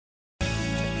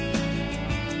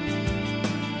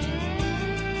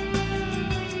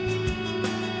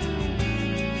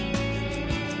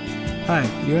Hi,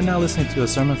 you are now listening to a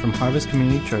sermon from Harvest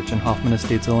Community Church in Hoffman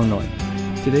Estates, Illinois.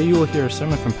 Today you will hear a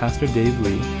sermon from Pastor Dave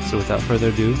Lee, so without further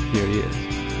ado, here he is.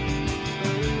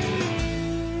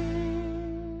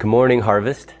 Good morning,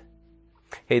 Harvest.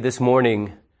 Hey, this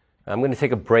morning I'm going to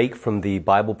take a break from the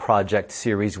Bible Project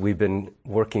series we've been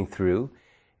working through,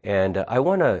 and I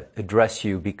want to address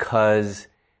you because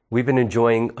we've been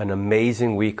enjoying an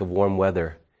amazing week of warm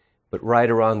weather, but right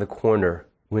around the corner,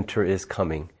 winter is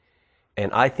coming.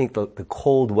 And I think the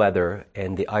cold weather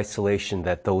and the isolation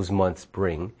that those months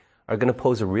bring are going to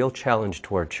pose a real challenge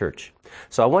to our church.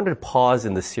 So I wanted to pause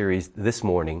in the series this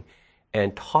morning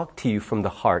and talk to you from the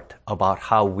heart about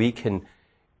how we can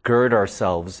gird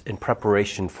ourselves in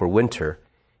preparation for winter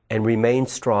and remain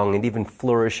strong and even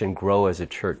flourish and grow as a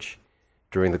church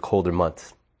during the colder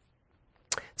months.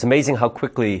 It's amazing how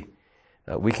quickly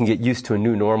we can get used to a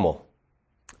new normal.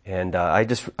 And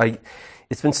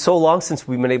it's been so long since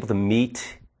we've been able to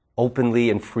meet openly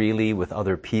and freely with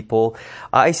other people.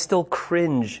 I still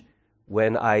cringe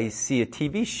when I see a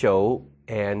TV show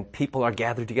and people are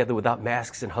gathered together without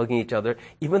masks and hugging each other.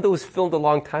 Even though it was filmed a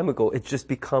long time ago, it's just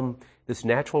become this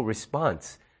natural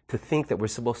response to think that we're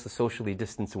supposed to socially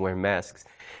distance and wear masks.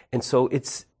 And so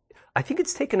I think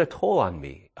it's taken a toll on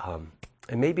me.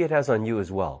 And maybe it has on you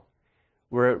as well.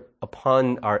 We're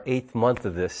upon our 8th month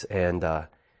of this, and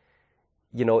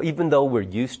even though we're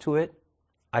used to it,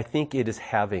 I think it is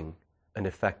having an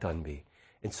effect on me.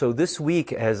 And so this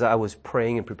week, as I was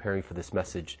praying and preparing for this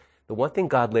message, the one thing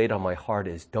God laid on my heart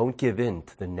is don't give in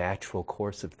to the natural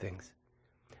course of things,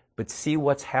 but see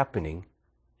what's happening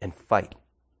and fight.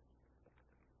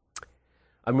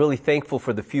 I'm really thankful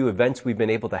for the few events we've been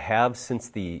able to have since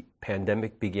the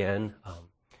pandemic began.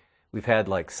 We've had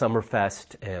like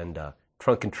Summerfest and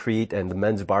Trunk and Treat and the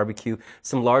men's barbecue,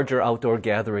 some larger outdoor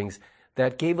gatherings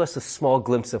that gave us a small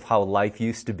glimpse of how life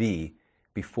used to be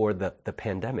before the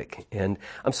pandemic. And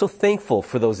I'm so thankful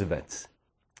for those events.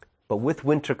 But with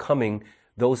winter coming,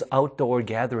 those outdoor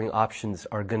gathering options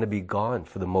are going to be gone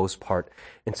for the most part.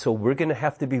 And so we're going to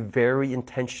have to be very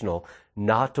intentional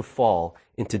not to fall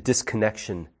into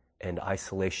disconnection and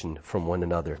isolation from one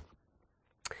another.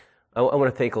 I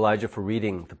want to thank Elijah for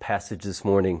reading the passage this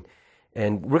morning.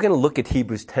 And we're going to look at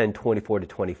Hebrews 10, 24 to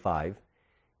 25.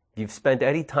 If you've spent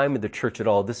any time in the church at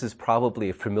all, this is probably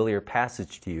a familiar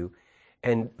passage to you.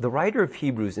 And the writer of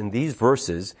Hebrews in these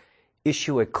verses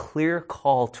issue a clear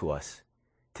call to us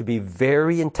to be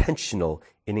very intentional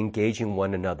in engaging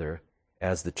one another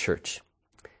as the church.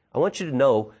 I want you to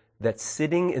know that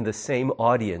sitting in the same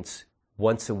audience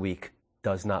once a week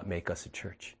does not make us a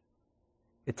church.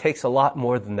 It takes a lot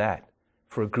more than that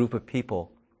for a group of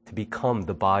people to become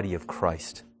the body of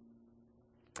Christ.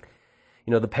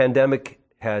 The pandemic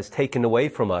has taken away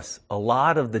from us a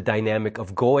lot of the dynamic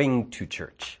of going to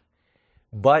church.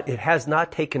 But it has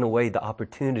not taken away the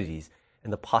opportunities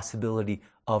and the possibility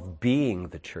of being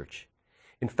the church.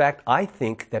 In fact, I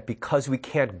think that because we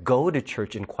can't go to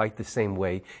church in quite the same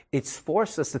way, it's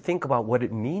forced us to think about what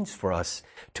it means for us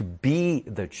to be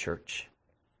the church.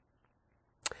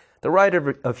 The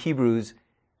writer of Hebrews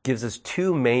gives us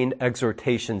 2 main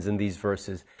exhortations in these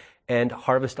verses. And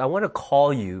Harvest, I want to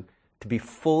call you to be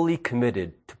fully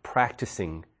committed to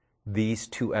practicing these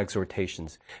 2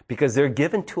 exhortations because they're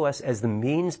given to us as the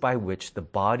means by which the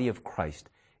body of Christ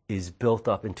is built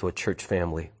up into a church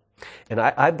family. And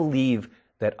I believe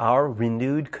that our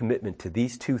renewed commitment to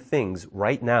these 2 things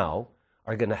right now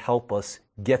are going to help us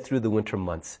get through the winter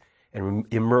months and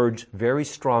emerge very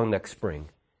strong next spring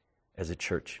as a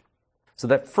church. So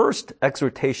that first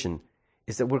exhortation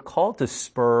is that we're called to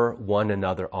spur one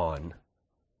another on.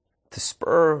 To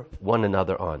spur one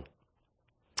another on.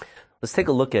 Let's take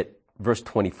a look at verse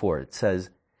 24. It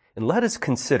says, "And let us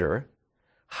consider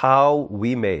how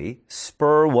we may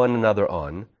spur one another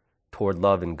on toward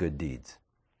love and good deeds."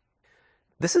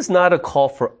 This is not a call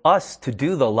for us to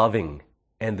do the loving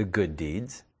and the good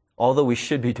deeds, although we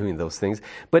should be doing those things,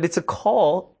 but it's a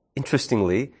call,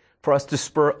 interestingly, for us to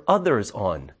spur others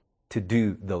on to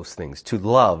do those things, to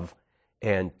love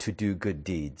and to do good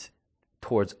deeds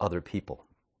towards other people.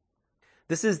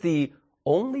 This is the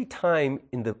only time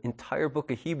in the entire book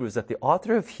of Hebrews that the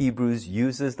author of Hebrews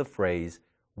uses the phrase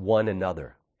one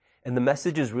another. And the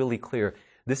message is really clear.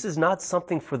 This is not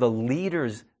something for the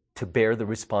leaders to bear the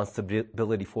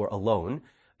responsibility for alone.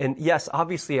 And yes,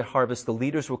 obviously at Harvest, the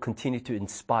leaders will continue to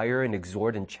inspire and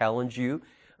exhort and challenge you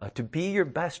to be your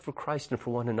best for Christ and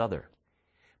for one another.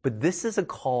 But this is a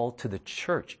call to the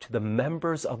church, to the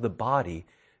members of the body,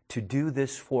 to do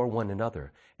this for one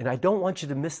another. And I don't want you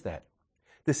to miss that.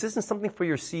 This isn't something for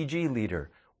your CG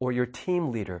leader or your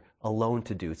team leader alone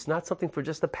to do. It's not something for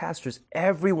just the pastors,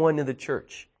 everyone in the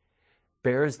church.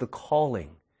 bears the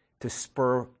calling to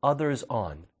spur others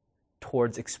on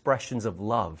towards expressions of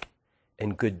love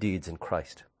and good deeds in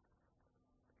Christ.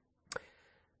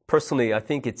 Personally, I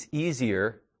think it's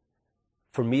easier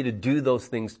for me to do those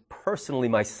things personally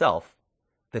myself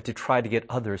than to try to get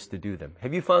others to do them.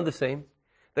 Have you found the same?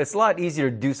 That it's a lot easier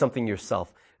to do something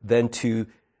yourself than to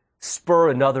spur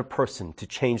another person to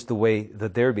change the way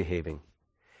that they're behaving.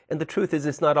 And the truth is,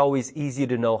 it's not always easy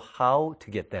to know how to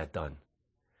get that done.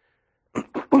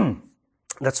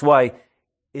 That's why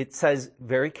it says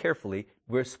very carefully,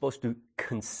 we're supposed to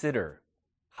consider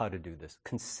how to do this.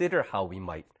 Consider how we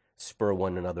might spur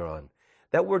one another on.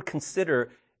 That word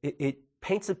consider, it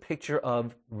paints a picture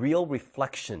of real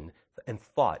reflection and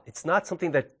thought. It's not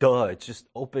something that, it's just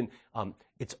open,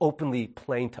 it's openly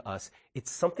plain to us. It's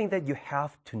something that you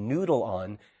have to noodle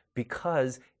on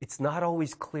because it's not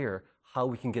always clear how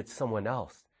we can get someone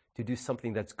else to do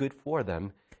something that's good for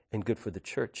them and good for the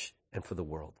church and for the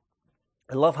world.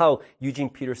 I love how Eugene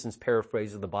Peterson's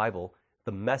paraphrase of the Bible,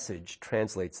 the Message,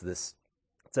 translates this.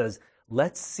 It says,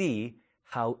 let's see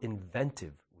how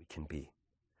inventive we can be.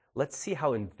 Let's see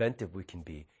how inventive we can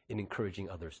be in encouraging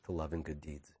others to love and good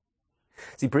deeds.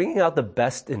 See, bringing out the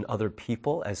best in other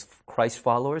people as Christ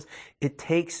followers, it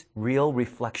takes real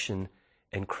reflection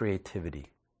and creativity.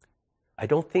 I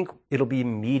don't think it'll be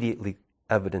immediately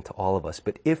evident to all of us,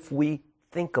 but if we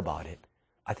think about it,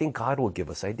 I think God will give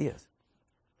us ideas.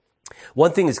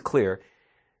 One thing is clear,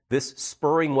 this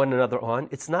spurring one another on,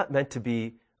 it's not meant to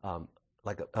be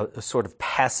like a sort of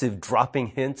passive dropping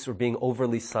hints or being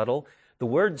overly subtle. The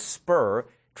word spur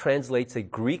translates a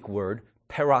Greek word,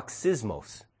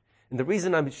 paroxysmos. And the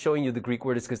reason I'm showing you the Greek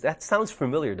word is because that sounds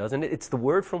familiar, doesn't it? It's the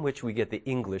word from which we get the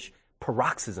English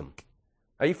paroxysm.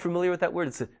 Are you familiar with that word?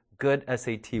 It's a good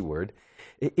SAT word.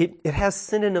 It has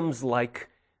synonyms like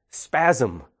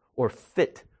spasm or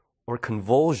fit or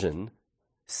convulsion,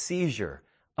 seizure,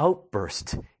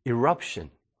 outburst,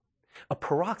 eruption. A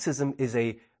paroxysm is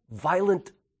a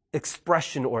violent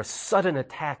expression or a sudden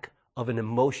attack of an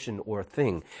emotion or a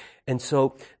thing. And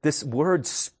so this word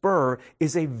spur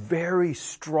is a very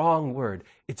strong word.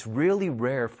 It's really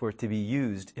rare for it to be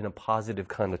used in a positive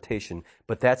connotation,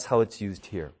 but that's how it's used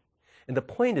here. And the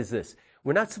point is this,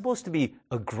 we're not supposed to be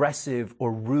aggressive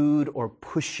or rude or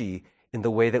pushy in the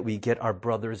way that we get our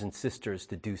brothers and sisters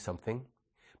to do something.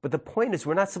 But the point is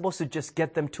we're not supposed to just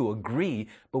get them to agree,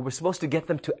 but we're supposed to get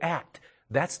them to act.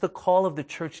 That's the call of the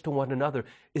church to one another,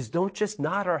 is don't just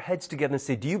nod our heads together and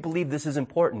say, do you believe this is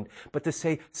important? But to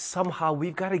say, somehow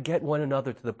we've got to get one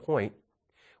another to the point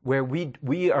where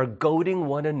we are goading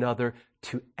one another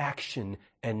to action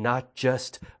and not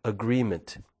just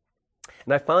agreement.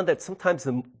 And I found that sometimes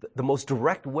the most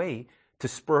direct way to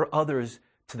spur others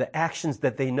to the actions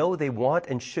that they know they want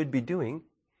and should be doing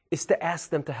is to ask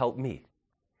them to help me.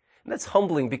 And that's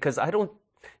humbling because I don't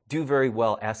do very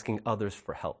well asking others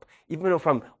for help. Even if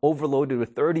I'm overloaded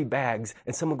with 30 bags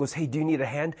and someone goes, hey, do you need a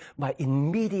hand? My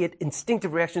immediate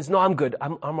instinctive reaction is, no, I'm good.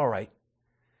 I'm all right.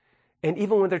 And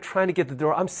even when they're trying to get the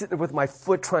door, I'm sitting there with my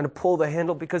foot trying to pull the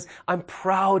handle because I'm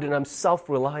proud and I'm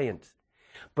self-reliant.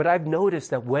 But I've noticed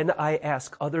that when I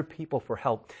ask other people for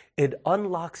help, it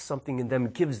unlocks something in them,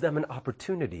 gives them an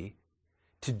opportunity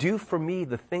to do for me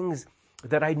the things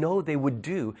that I know they would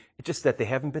do. It's just that they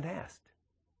haven't been asked.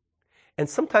 And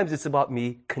sometimes it's about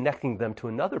me connecting them to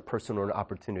another person or an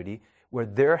opportunity where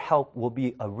their help will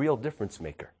be a real difference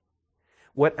maker.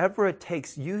 Whatever it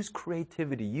takes, use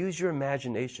creativity, use your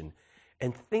imagination,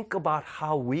 and think about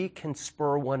how we can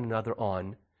spur one another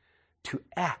on to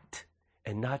act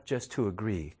and not just to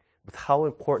agree with how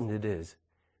important it is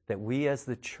that we as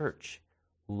the church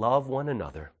love one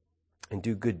another and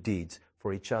do good deeds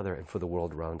for each other and for the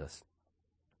world around us.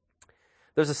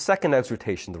 There's a second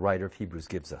exhortation the writer of Hebrews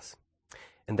gives us,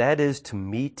 and that is to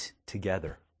meet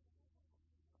together.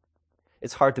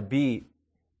 It's hard to be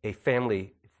a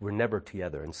family if we're never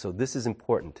together, and so this is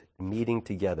important, meeting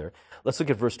together. Let's look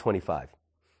at verse 25.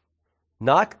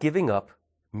 Not giving up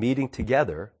meeting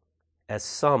together, as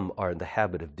some are in the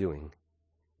habit of doing,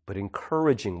 but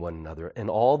encouraging one another, and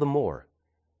all the more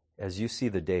as you see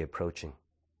the day approaching.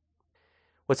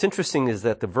 What's interesting is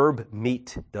that the verb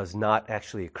meet does not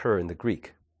actually occur in the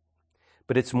Greek,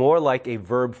 but it's more like a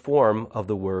verb form of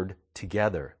the word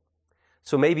together.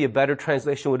 So maybe a better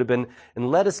translation would have been,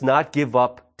 and let us not give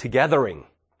up togethering.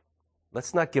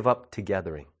 Let's not give up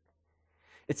togethering.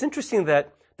 It's interesting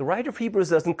that the writer of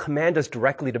Hebrews doesn't command us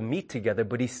directly to meet together,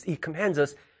 but he commands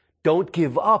us, don't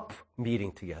give up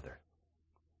meeting together.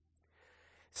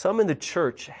 Some in the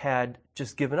church had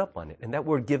just given up on it. And that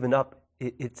word given up,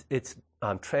 it's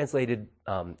translated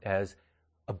as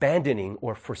abandoning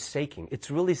or forsaking. It's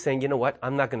really saying, you know what,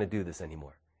 I'm not going to do this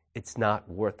anymore. It's not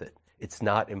worth it. It's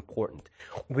not important.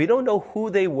 We don't know who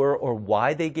they were or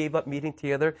why they gave up meeting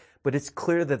together, but it's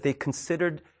clear that they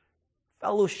considered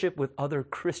fellowship with other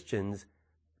Christians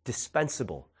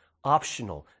dispensable,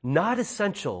 optional, not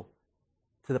essential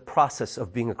to the process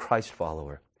of being a Christ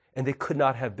follower. And they could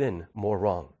not have been more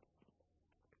wrong.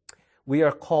 We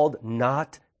are called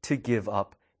not to give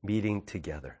up meeting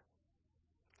together.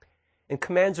 And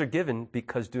commands are given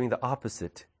because doing the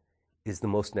opposite is the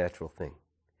most natural thing.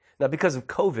 Now, because of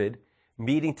COVID,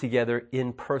 meeting together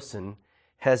in person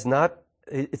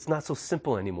it's not so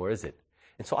simple anymore, is it?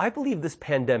 And so I believe this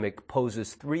pandemic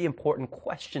poses 3 important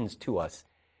questions to us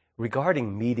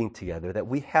regarding meeting together that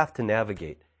we have to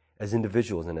navigate as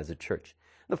individuals and as a church.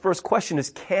 The first question is,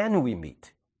 can we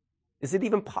meet? Is it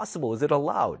even possible? Is it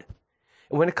allowed?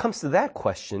 And when it comes to that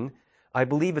question, I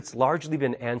believe it's largely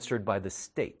been answered by the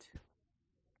state.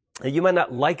 And you might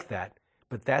not like that,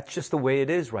 but that's just the way it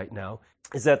is right now,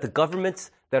 is that the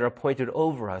governments that are appointed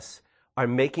over us are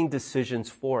making decisions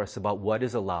for us about what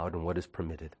is allowed and what is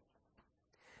permitted.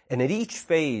 And at each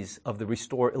phase of the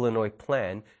Restore Illinois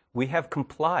plan, we have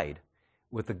complied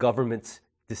with the government's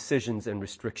decisions and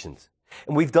restrictions.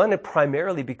 And we've done it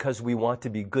primarily because we want to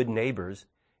be good neighbors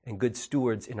and good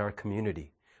stewards in our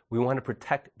community. We want to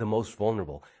protect the most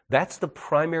vulnerable. That's the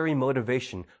primary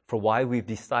motivation for why we've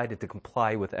decided to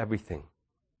comply with everything.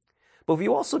 But we've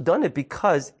also done it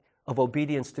because of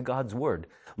obedience to God's word.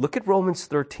 Look at Romans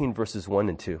 13, verses 1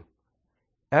 and 2.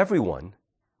 Everyone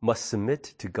must submit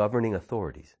to governing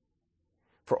authorities,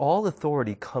 for all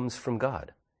authority comes from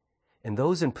God, and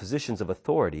those in positions of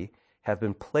authority have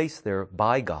been placed there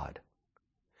by God.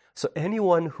 So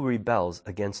anyone who rebels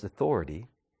against authority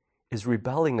is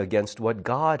rebelling against what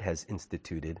God has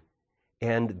instituted,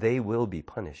 and they will be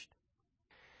punished.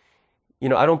 You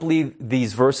know, I don't believe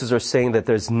these verses are saying that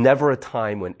there's never a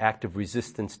time when active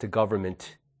resistance to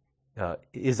government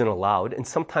isn't allowed, and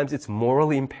sometimes it's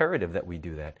morally imperative that we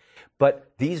do that.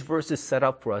 But these verses set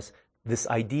up for us this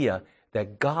idea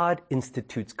that God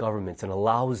institutes governments and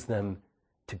allows them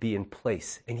to be in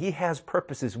place. And he has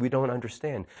purposes we don't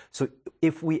understand. So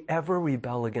if we ever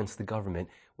rebel against the government,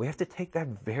 we have to take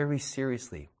that very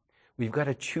seriously. We've got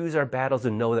to choose our battles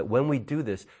and know that when we do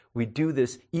this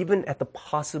even at the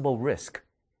possible risk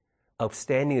of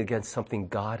standing against something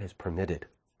God has permitted.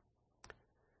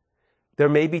 There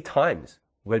may be times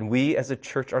when we as a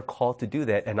church are called to do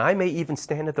that, and I may even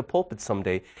stand at the pulpit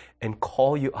someday and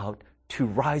call you out to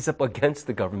rise up against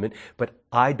the government, but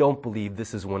I don't believe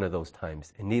this is one of those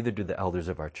times, and neither do the elders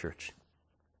of our church.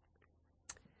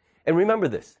 And remember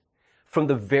this, from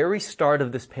the very start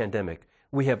of this pandemic,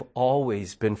 we have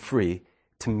always been free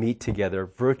to meet together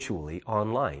virtually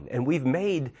online, and we've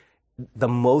made the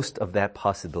most of that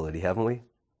possibility, haven't we?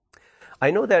 I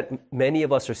know that many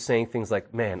of us are saying things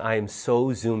like, man, I am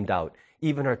so zoomed out.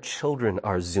 Even our children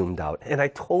are zoomed out, and I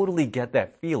totally get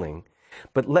that feeling.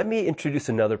 But let me introduce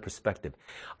another perspective.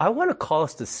 I want to call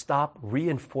us to stop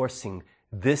reinforcing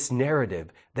this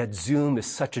narrative that Zoom is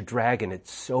such a drag and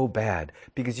it's so bad.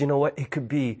 Because you know what? It could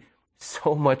be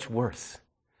so much worse.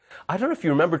 I don't know if you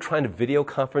remember trying to video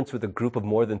conference with a group of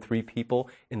more than 3 people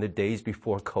in the days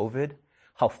before COVID.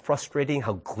 How frustrating,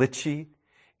 how glitchy.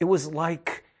 It was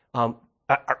like,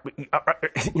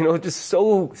 just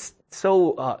so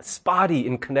spotty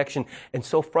in connection and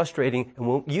so frustrating.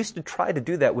 And we used to try to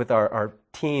do that with our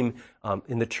team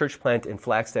in the church plant in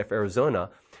Flagstaff, Arizona.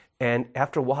 And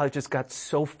after a while, it just got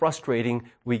so frustrating,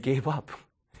 we gave up.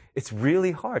 It's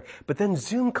really hard. But then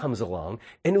Zoom comes along,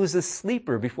 and it was a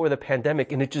sleeper before the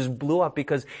pandemic, and it just blew up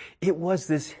because it was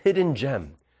this hidden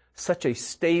gem, such a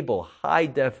stable,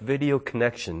 high-def video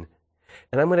connection.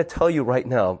 And I'm going to tell you right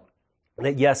now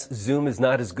that yes, Zoom is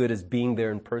not as good as being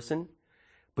there in person,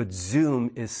 but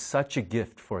Zoom is such a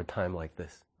gift for a time like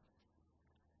this.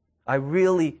 I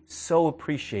really so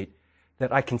appreciate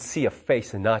that I can see a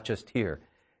face and not just hear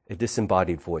a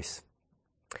disembodied voice.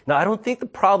 Now, I don't think the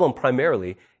problem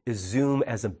primarily is Zoom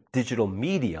as a digital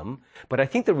medium, but I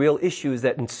think the real issue is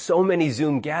that in so many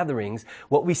Zoom gatherings,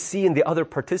 what we see in the other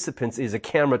participants is a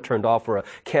camera turned off or a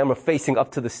camera facing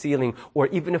up to the ceiling, or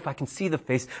even if I can see the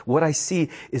face, what I see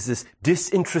is this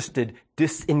disinterested,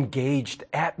 disengaged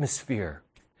atmosphere.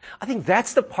 I think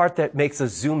that's the part that makes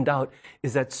us zoomed out,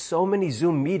 is that so many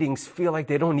Zoom meetings feel like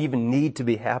they don't even need to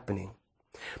be happening.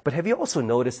 But have you also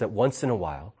noticed that once in a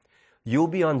while, you'll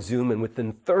be on Zoom and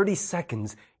within 30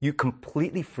 seconds, you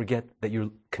completely forget that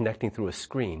you're connecting through a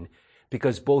screen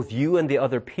because both you and the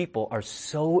other people are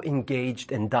so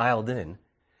engaged and dialed in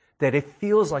that it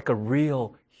feels like a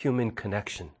real human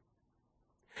connection.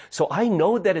 So I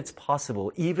know that it's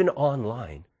possible, even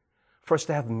online, for us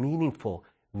to have meaningful,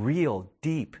 real,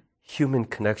 deep human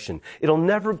connection. It'll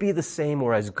never be the same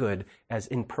or as good as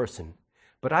in person.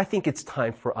 But I think it's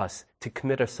time for us to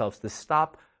commit ourselves to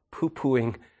stop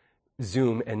poo-pooing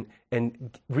Zoom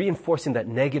and reinforcing that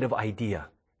negative idea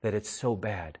that it's so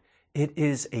bad. It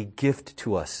is a gift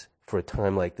to us for a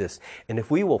time like this. And if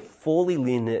we will fully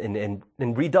lean in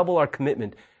and redouble our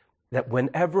commitment that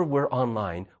whenever we're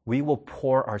online, we will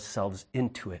pour ourselves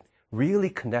into it, really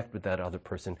connect with that other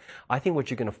person, I think what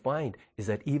you're going to find is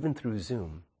that even through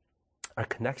Zoom, our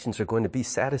connections are going to be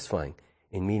satisfying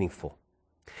and meaningful.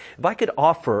 If I could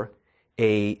offer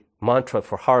a mantra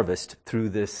for Harvest through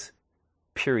this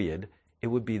period, it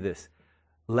would be this: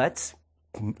 let's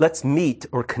meet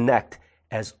or connect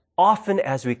as often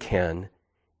as we can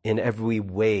in every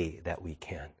way that we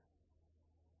can.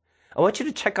 I want you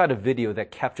to check out a video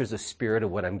that captures the spirit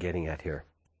of what I'm getting at here.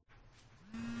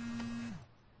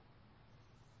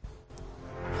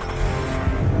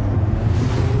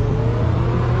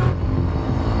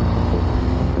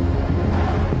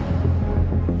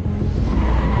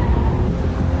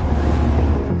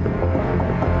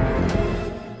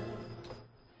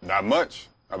 Not much.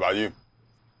 How about you?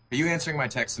 Are you answering my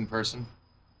text in person?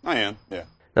 I am, yeah.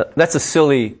 Now, that's a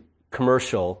silly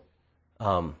commercial.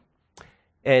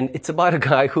 And it's about a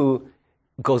guy who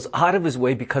goes out of his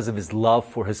way because of his love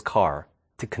for his car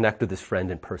to connect with his friend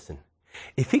in person.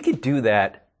 If he could do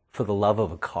that for the love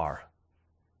of a car,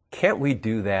 can't we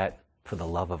do that for the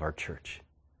love of our church?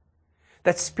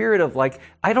 That spirit of like,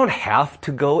 I don't have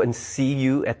to go and see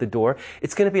you at the door.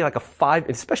 It's going to be like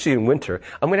especially in winter,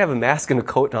 I'm going to have a mask and a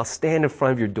coat and I'll stand in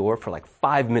front of your door for like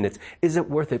 5 minutes. Is it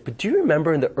worth it? But do you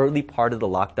remember in the early part of the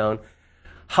lockdown,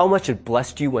 how much it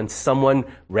blessed you when someone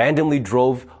randomly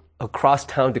drove across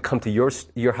town to come to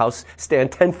your house,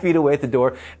 stand 10 feet away at the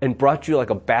door, and brought you like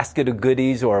a basket of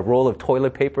goodies or a roll of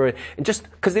toilet paper, and just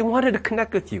because they wanted to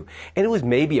connect with you. And it was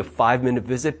maybe a 5-minute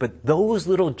visit, but those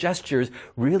little gestures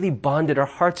really bonded our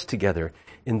hearts together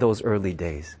in those early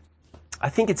days. I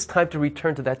think it's time to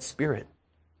return to that spirit.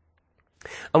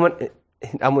 I'm going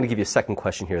to give you a second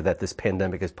question here that this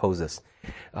pandemic has posed us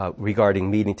regarding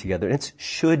meeting together. And it's,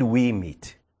 should we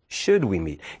meet? Should we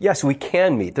meet? Yes, we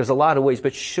can meet. There's a lot of ways,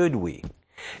 but should we?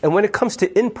 And when it comes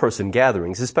to in-person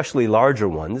gatherings, especially larger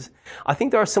ones, I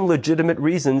think there are some legitimate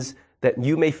reasons that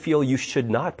you may feel you should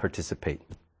not participate.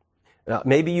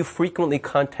 Maybe you frequently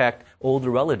contact older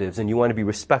relatives and you want to be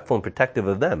respectful and protective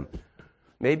of them.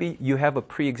 Maybe you have a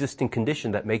pre-existing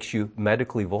condition that makes you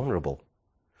medically vulnerable.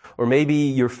 Or maybe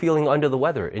you're feeling under the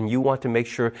weather and you want to make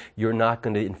sure you're not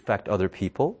going to infect other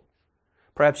people.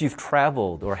 Perhaps you've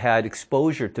traveled or had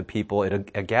exposure to people at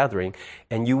a gathering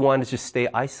and you want to just stay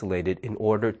isolated in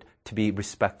order to be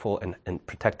respectful and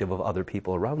protective of other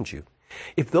people around you.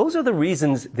 If those are the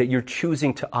reasons that you're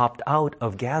choosing to opt out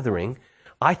of gathering,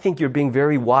 I think you're being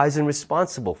very wise and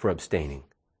responsible for abstaining.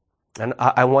 And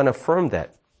I want to affirm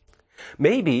that.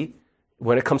 Maybe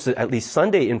when it comes to at least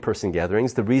Sunday in-person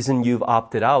gatherings, the reason you've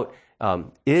opted out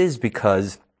is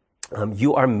because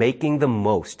you are making the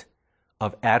most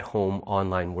of at-home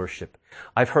online worship.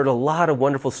 I've heard a lot of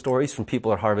wonderful stories from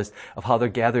people at Harvest of how they're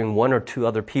gathering 1 or 2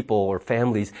 other people or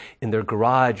families in their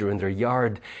garage or in their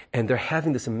yard, and they're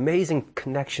having this amazing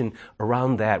connection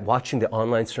around that, watching the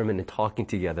online sermon and talking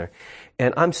together.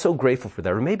 And I'm so grateful for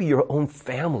that. Or maybe your own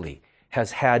family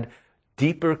has had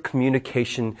deeper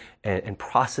communication and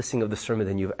processing of the sermon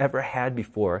than you've ever had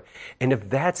before. And if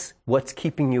that's what's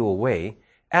keeping you away,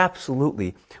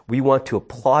 absolutely, we want to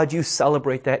applaud you,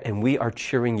 celebrate that, and we are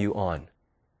cheering you on.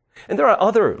 And there are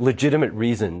other legitimate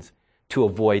reasons to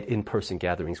avoid in-person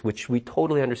gatherings, which we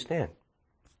totally understand.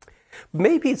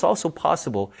 Maybe it's also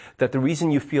possible that the reason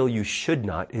you feel you should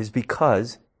not is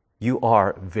because you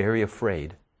are very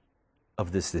afraid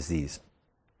of this disease.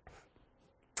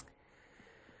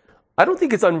 I don't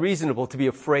think it's unreasonable to be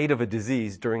afraid of a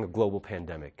disease during a global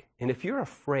pandemic. And if you're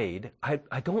afraid,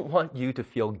 I don't want you to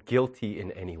feel guilty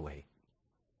in any way.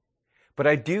 But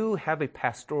I do have a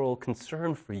pastoral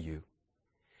concern for you.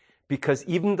 Because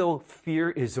even though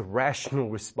fear is a rational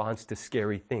response to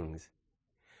scary things,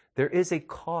 there is a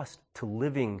cost to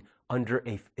living under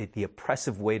the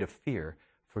oppressive weight of fear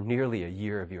for nearly a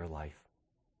year of your life.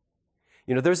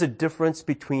 You know, there's a difference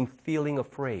between feeling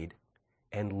afraid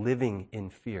and living in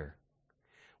fear.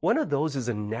 One of those is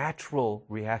a natural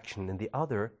reaction, and the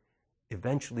other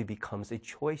eventually becomes a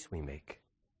choice we make.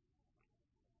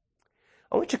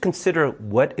 I want you to consider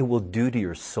what it will do to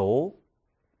your soul,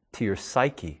 to your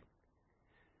psyche,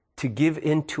 to give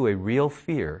into a real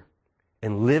fear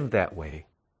and live that way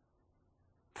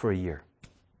for a year.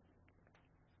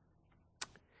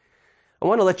 I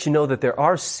want to let you know that there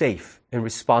are safe and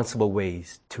responsible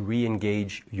ways to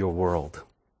re-engage your world.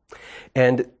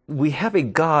 And we have a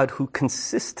God who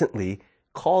consistently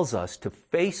calls us to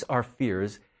face our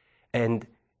fears and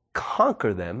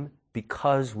conquer them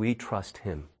because we trust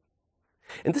Him.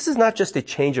 And this is not just a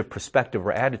change of perspective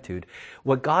or attitude.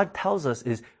 What God tells us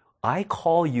is, I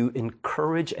call you in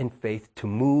courage and faith to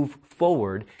move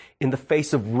forward in the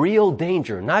face of real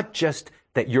danger, not just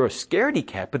that you're a scaredy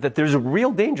cat, but that there's a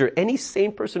real danger. Any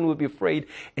sane person would be afraid,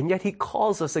 and yet He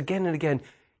calls us again and again,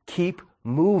 keep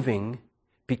moving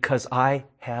because I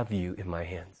have you in my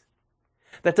hands.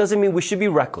 That doesn't mean we should be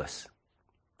reckless.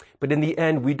 But in the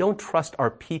end, we don't trust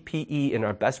our PPE and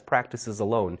our best practices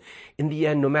alone. In the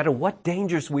end, no matter what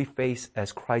dangers we face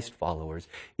as Christ followers,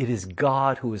 it is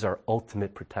God who is our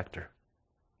ultimate protector.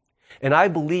 And I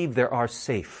believe there are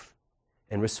safe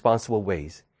and responsible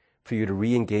ways for you to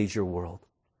re-engage your world.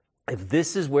 If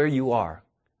this is where you are,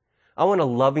 I want to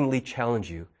lovingly challenge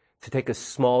you to take a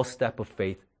small step of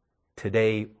faith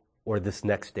today or this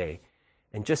next day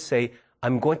and just say,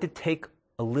 I'm going to take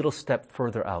a little step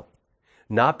further out.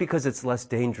 Not because it's less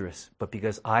dangerous, but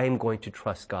because I am going to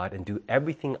trust God and do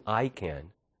everything I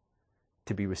can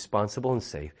to be responsible and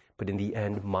safe. But in the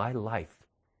end, my life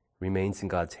remains in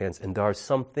God's hands, and there are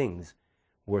some things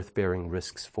worth bearing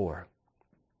risks for.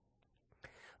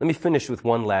 Let me finish with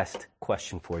one last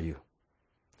question for you.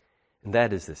 And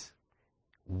that is this: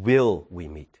 will we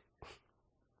meet?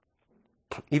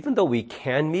 Even though we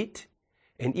can meet,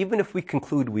 and even if we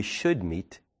conclude we should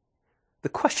meet, the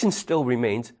question still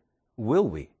remains, will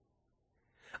we?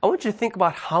 I want you to think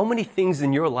about how many things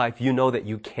in your life you know that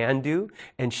you can do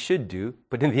and should do,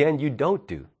 but in the end you don't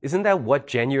do. Isn't that what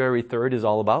January 3rd is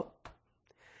all about?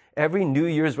 Every New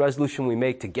Year's resolution we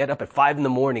make to get up at 5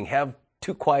 a.m, have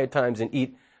 2 quiet times and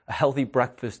eat a healthy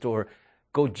breakfast or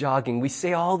go jogging, we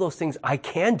say all those things. I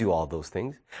can do all those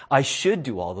things. I should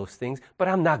do all those things, but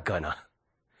I'm not gonna.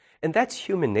 And that's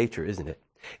human nature, isn't it?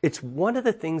 It's one of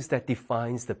the things that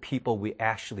defines the people we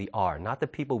actually are. Not the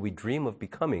people we dream of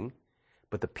becoming,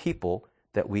 but the people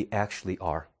that we actually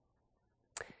are.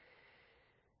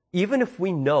 Even if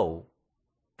we know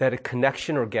that a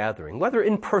connection or gathering, whether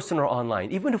in person or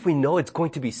online, even if we know it's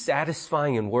going to be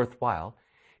satisfying and worthwhile,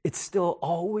 it's still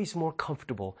always more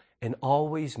comfortable and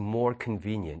always more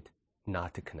convenient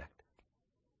not to connect.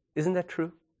 Isn't that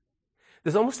true?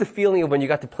 There's almost a feeling of when you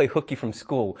got to play hooky from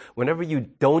school. Whenever you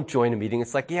don't join a meeting,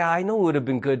 it's like, yeah, I know it would have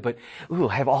been good, but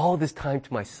I have all this time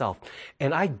to myself.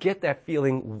 And I get that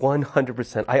feeling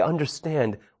 100%. I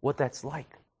understand what that's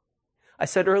like. I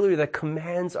said earlier that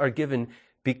commands are given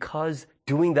because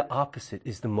doing the opposite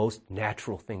is the most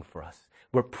natural thing for us.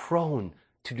 We're prone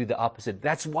to do the opposite.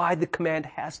 That's why the command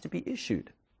has to be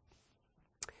issued.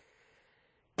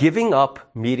 Giving up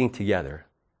meeting together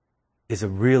is a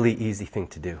really easy thing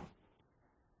to do.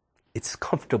 It's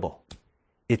comfortable.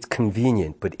 It's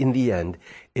convenient. But in the end,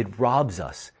 it robs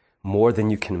us more than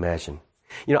you can imagine.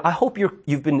 You know, I hope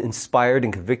you've been inspired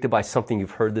and convicted by something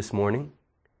you've heard this morning.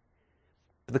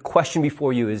 But the question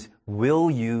before you is, will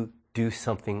you do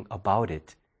something about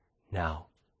it now?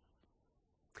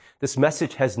 This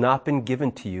message has not been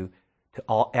given to you to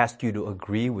ask you to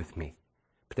agree with me,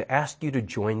 but to ask you to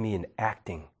join me in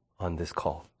acting on this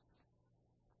call.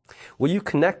 Will you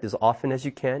connect as often as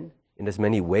you can? In as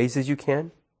many ways as you can?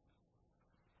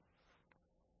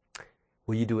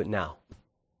 Will you do it now?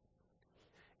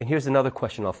 And here's another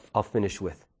question I'll finish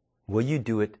with. Will you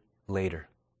do it later?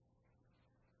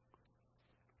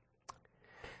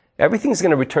 Everything's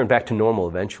going to return back to normal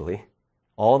eventually.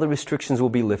 All the restrictions will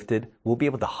be lifted. We'll be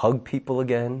able to hug people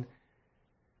again,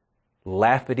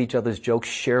 laugh at each other's jokes,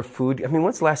 share food. I mean,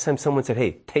 when's the last time someone said,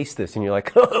 hey, taste this? And you're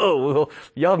like, oh,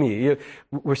 yummy.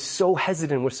 We're so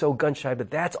hesitant. We're so gun shy,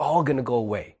 but that's all going to go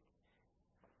away.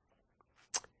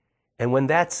 And when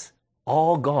that's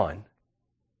all gone,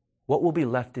 what will be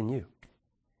left in you?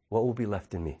 What will be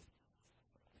left in me?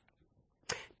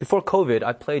 Before COVID,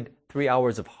 I played 3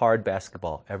 hours of hard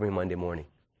basketball every Monday morning.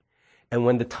 And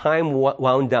when the time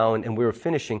wound down and we were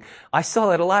finishing, I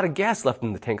still had a lot of gas left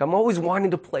in the tank. I'm always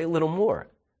wanting to play a little more.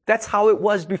 That's how it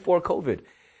was before COVID.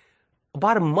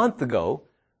 About a month ago,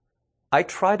 I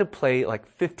tried to play like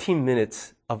 15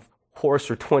 minutes of Horse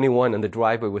or 21 in the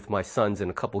driveway with my sons and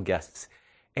a couple guests.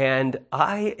 And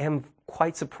I am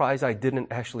quite surprised I didn't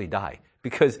actually die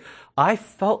because I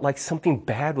felt like something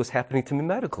bad was happening to me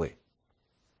medically.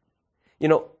 You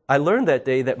know, I learned that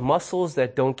day that muscles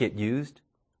that don't get used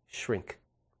shrink.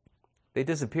 They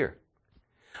disappear.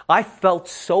 I felt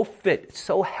so fit,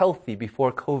 so healthy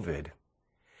before COVID.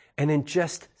 And in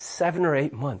just 7 or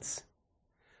 8 months,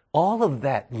 all of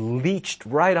that leached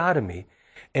right out of me.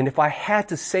 And if I had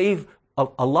to save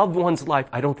a loved one's life,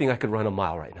 I don't think I could run a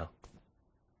mile right now.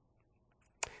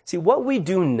 See, what we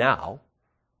do now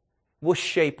will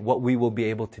shape what we will be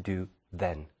able to do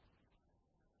then.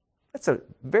 That's a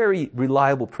very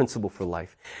reliable principle for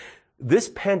life. This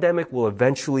pandemic will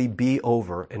eventually be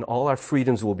over and all our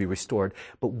freedoms will be restored,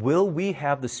 but will we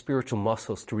have the spiritual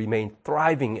muscles to remain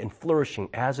thriving and flourishing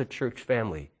as a church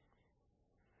family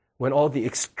when all the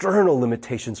external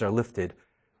limitations are lifted?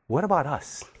 What about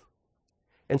us?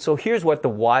 And so here's what the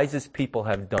wisest people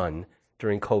have done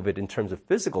during COVID in terms of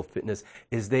physical fitness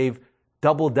is they've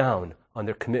doubled down on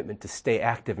their commitment to stay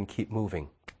active and keep moving.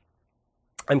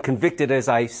 I'm convicted as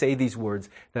I say these words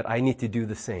that I need to do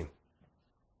the same.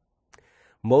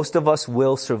 Most of us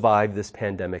will survive this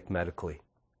pandemic medically.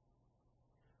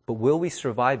 But will we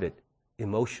survive it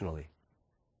emotionally,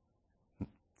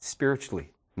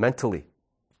 spiritually, mentally,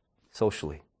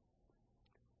 socially?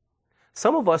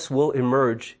 Some of us will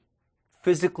emerge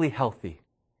physically healthy,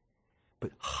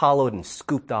 but hollowed and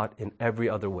scooped out in every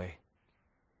other way.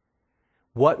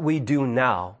 What we do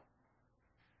now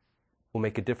will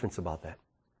make a difference about that.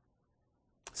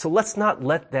 So let's not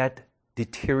let that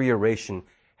deterioration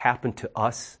happen to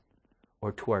us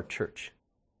or to our church.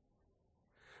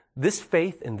 This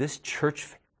faith and this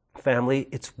church family,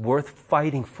 it's worth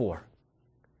fighting for.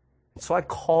 And so I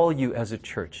call you as a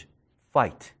church,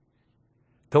 fight.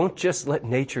 Don't just let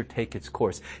nature take its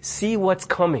course. See what's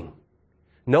coming.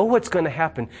 Know what's going to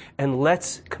happen, and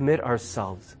let's commit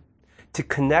ourselves to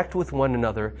connect with one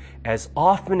another as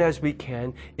often as we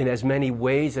can, in as many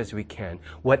ways as we can.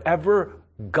 Whatever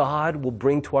God will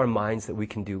bring to our minds that we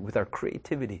can do with our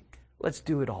creativity, let's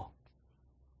do it all.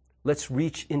 Let's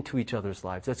reach into each other's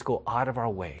lives. Let's go out of our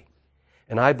way.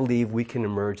 And I believe we can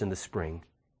emerge in the spring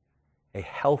a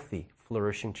healthy,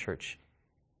 flourishing church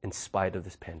in spite of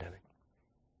this pandemic.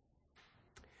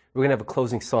 We're going to have a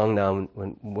closing song now.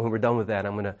 When we're done with that,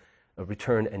 I'm going to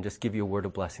return and just give you a word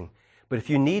of blessing. But if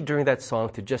you need during that song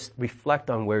to just reflect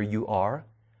on where you are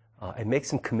and make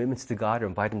some commitments to God or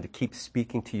invite Him to keep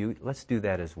speaking to you, let's do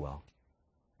that as well.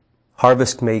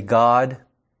 Harvest, may God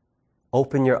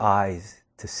open your eyes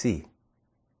to see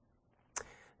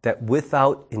that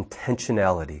without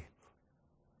intentionality,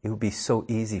 it would be so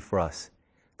easy for us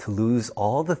to lose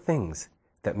all the things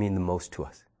that mean the most to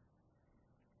us.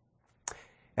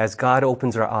 As God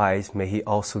opens our eyes, may He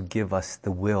also give us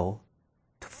the will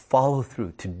to follow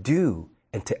through, to do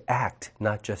and to act,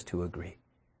 not just to agree.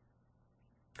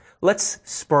 Let's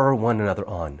spur one another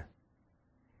on.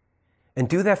 And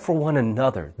do that for one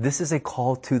another. This is a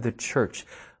call to the church.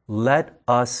 Let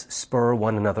us spur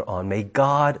one another on. May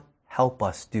God help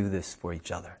us do this for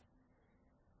each other.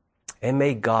 And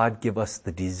may God give us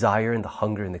the desire and the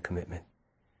hunger and the commitment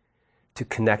to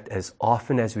connect as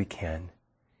often as we can,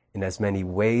 in as many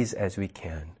ways as we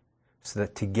can, so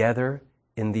that together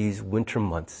in these winter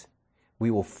months,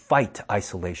 we will fight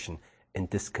isolation and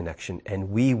disconnection, and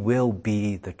we will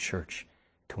be the church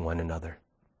to one another.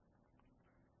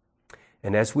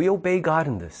 And as we obey God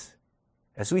in this,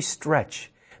 as we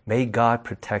stretch, may God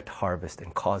protect Harvest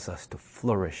and cause us to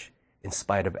flourish in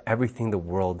spite of everything the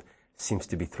world seems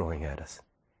to be throwing at us.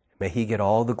 May He get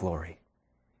all the glory.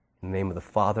 In the name of the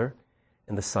Father,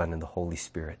 and the Son, and the Holy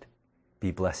Spirit,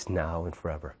 be blessed now and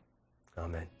forever.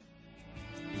 Amen.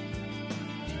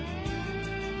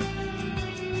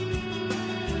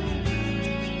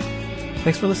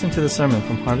 Thanks for listening to the sermon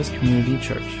from Harvest Community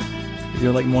Church. If you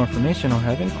would like more information or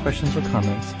have any questions or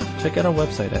comments, check out our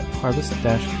website at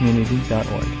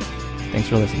harvest-community.org. Thanks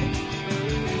for listening.